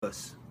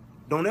us.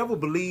 Don't ever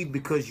believe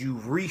because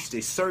you've reached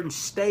a certain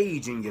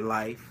stage in your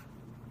life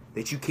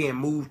that you can't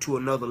move to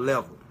another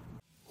level.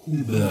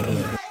 Who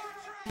better?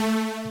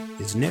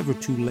 It's never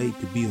too late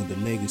to build a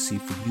legacy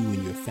for you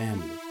and your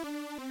family.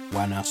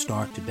 Why not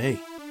start today?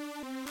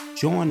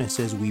 Join us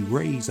as we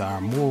raise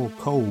our moral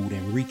code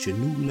and reach a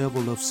new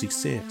level of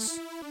success.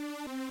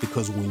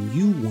 Because when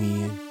you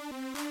win,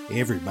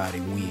 everybody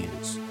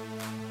wins.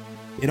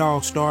 It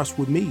all starts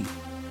with me.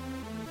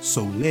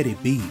 So let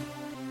it be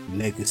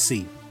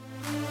legacy.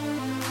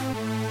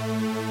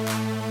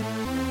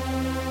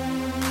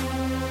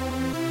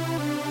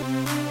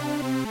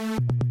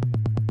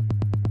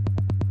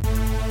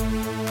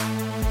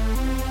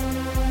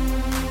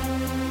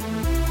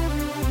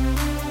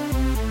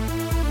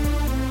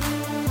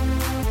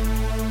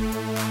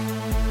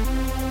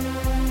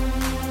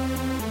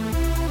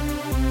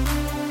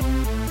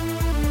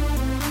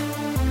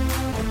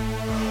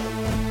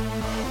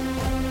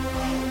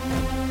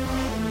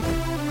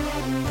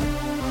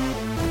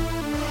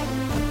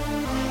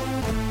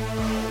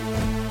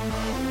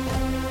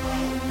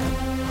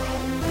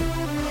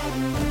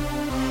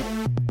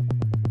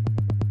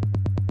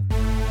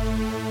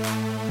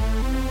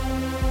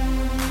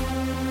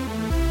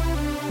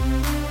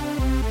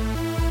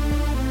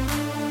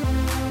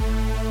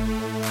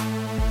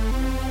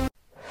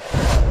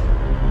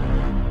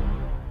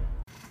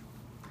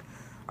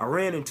 I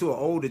ran into an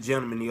older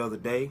gentleman the other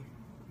day,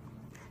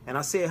 and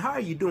I said, "How are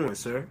you doing,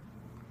 sir?"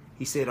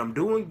 He said, "I'm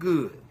doing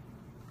good,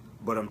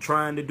 but I'm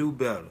trying to do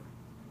better."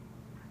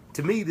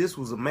 To me, this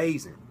was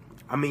amazing.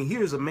 I mean,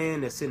 here's a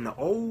man that's in the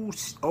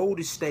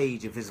oldest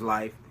stage of his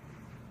life,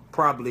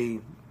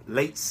 probably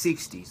late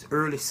 60s,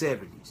 early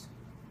 70s,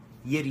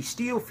 yet he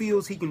still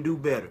feels he can do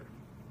better.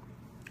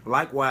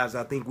 Likewise,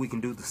 I think we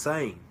can do the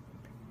same.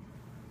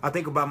 I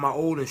think about my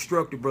old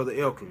instructor, Brother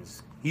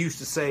Elkins. He used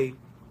to say,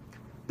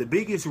 "The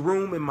biggest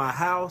room in my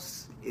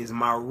house is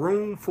my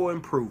room for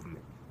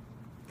improvement."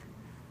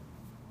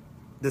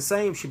 The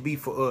same should be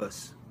for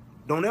us.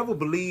 Don't ever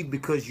believe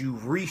because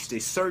you've reached a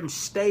certain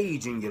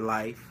stage in your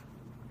life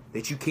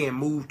that you can't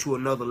move to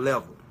another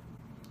level.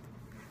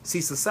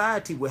 See,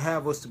 society would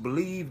have us to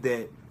believe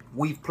that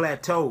we've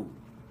plateaued.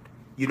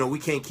 We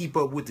can't keep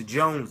up with the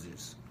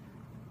Joneses.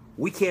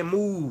 We can't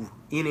move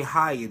any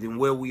higher than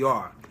where we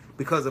are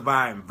because of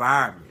our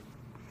environment,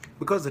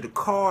 because of the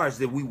cards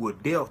that we were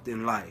dealt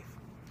in life.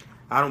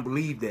 I don't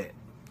believe that,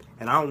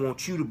 and I don't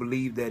want you to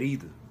believe that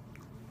either.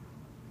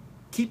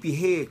 Keep your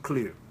head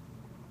clear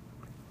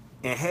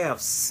and have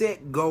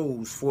set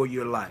goals for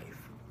your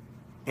life,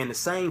 and the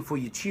same for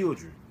your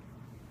children.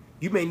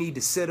 You may need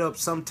to set up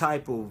some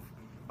type of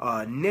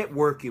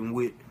networking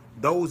with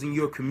those in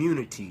your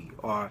community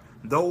or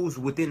those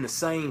within the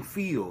same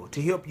field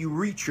to help you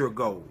reach your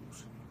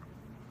goals.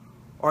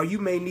 Or you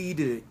may need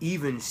to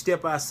even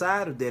step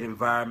outside of that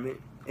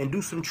environment and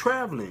do some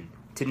traveling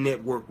to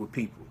network with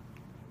people.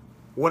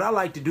 What I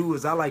like to do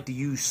is I like to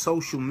use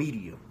social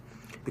media,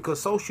 because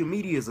social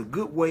media is a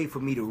good way for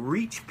me to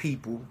reach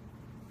people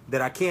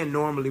that I can't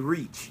normally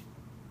reach.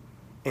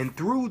 And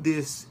through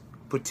this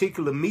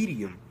particular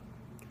medium,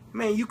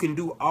 man, you can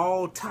do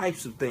all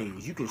types of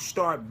things. You can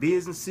start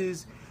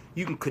businesses.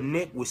 You can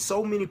connect with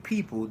so many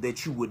people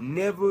that you would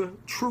never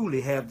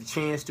truly have the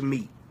chance to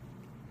meet.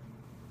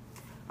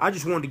 I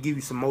just wanted to give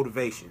you some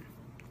motivation.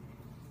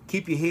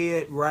 Keep your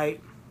head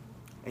right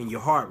and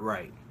your heart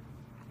right,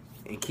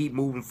 and keep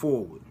moving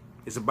forward.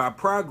 It's about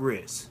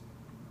progress,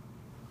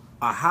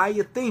 a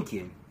higher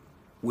thinking,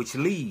 which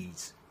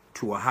leads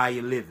to a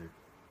higher living.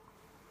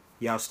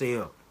 Y'all stay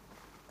up.